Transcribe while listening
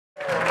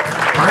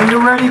Are you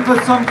ready for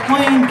some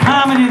clean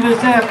comedy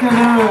this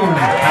afternoon?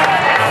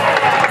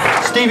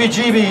 Stevie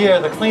GB here,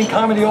 the Clean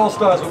Comedy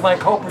All-Stars with my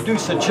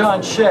co-producer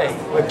John Shea.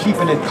 We're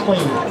keeping it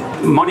clean.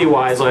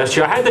 Money-wise last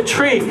year, I had the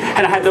tree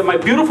and I had my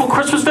beautiful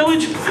Christmas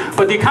village,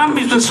 but the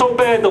economy's been so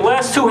bad, the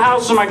last 2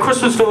 houses in my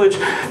Christmas village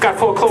got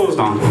foreclosed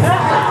on.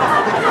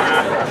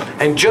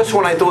 And just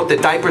when I thought the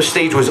diaper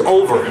stage was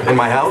over in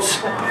my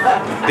house,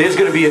 there's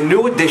going to be a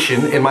new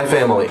addition in my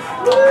family.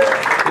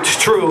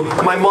 It's true,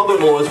 my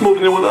mother-in-law is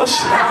moving in with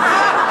us.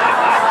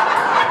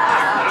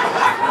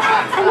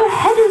 And her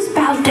head is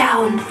bowed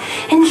down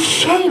in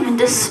shame and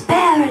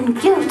despair and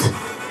guilt.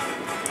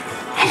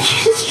 And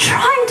she's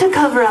trying to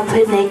cover up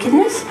her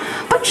nakedness,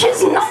 but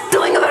she's not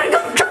doing a very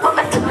good job of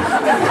it.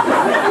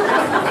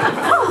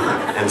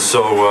 And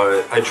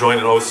so I joined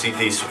an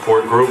OCD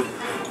support group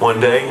one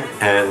day,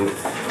 and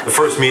the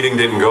first meeting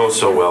didn't go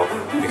so well,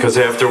 because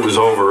after it was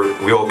over,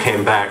 we all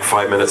came back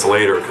 5 minutes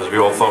later because we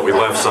all thought we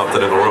left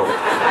something in the room.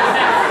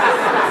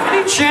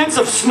 Any chance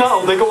of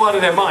snow, they go out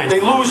of their mind.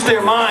 They lose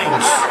their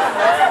minds.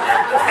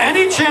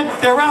 Any chance,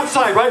 they're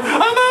outside, right?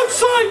 I'm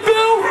outside,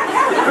 Bill!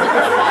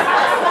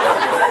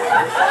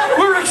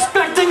 We're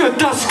expecting a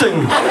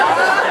dusting.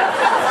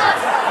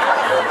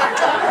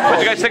 What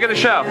did you guys think of the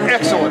show?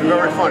 Excellent,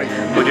 very funny.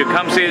 Would you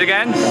come see it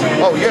again?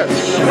 Oh, yes.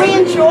 We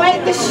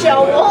enjoyed the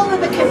show. All of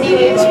the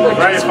comedians were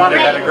Very just funny.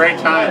 great. Had a great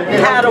time.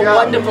 Had a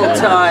wonderful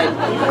time.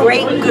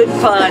 Great, good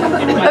fun.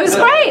 It was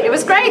great. It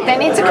was great. They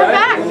need to come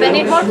back. They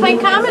need more clean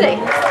comedy.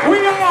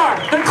 We are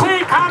the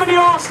Clean Comedy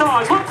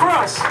All-Stars. Look for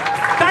us.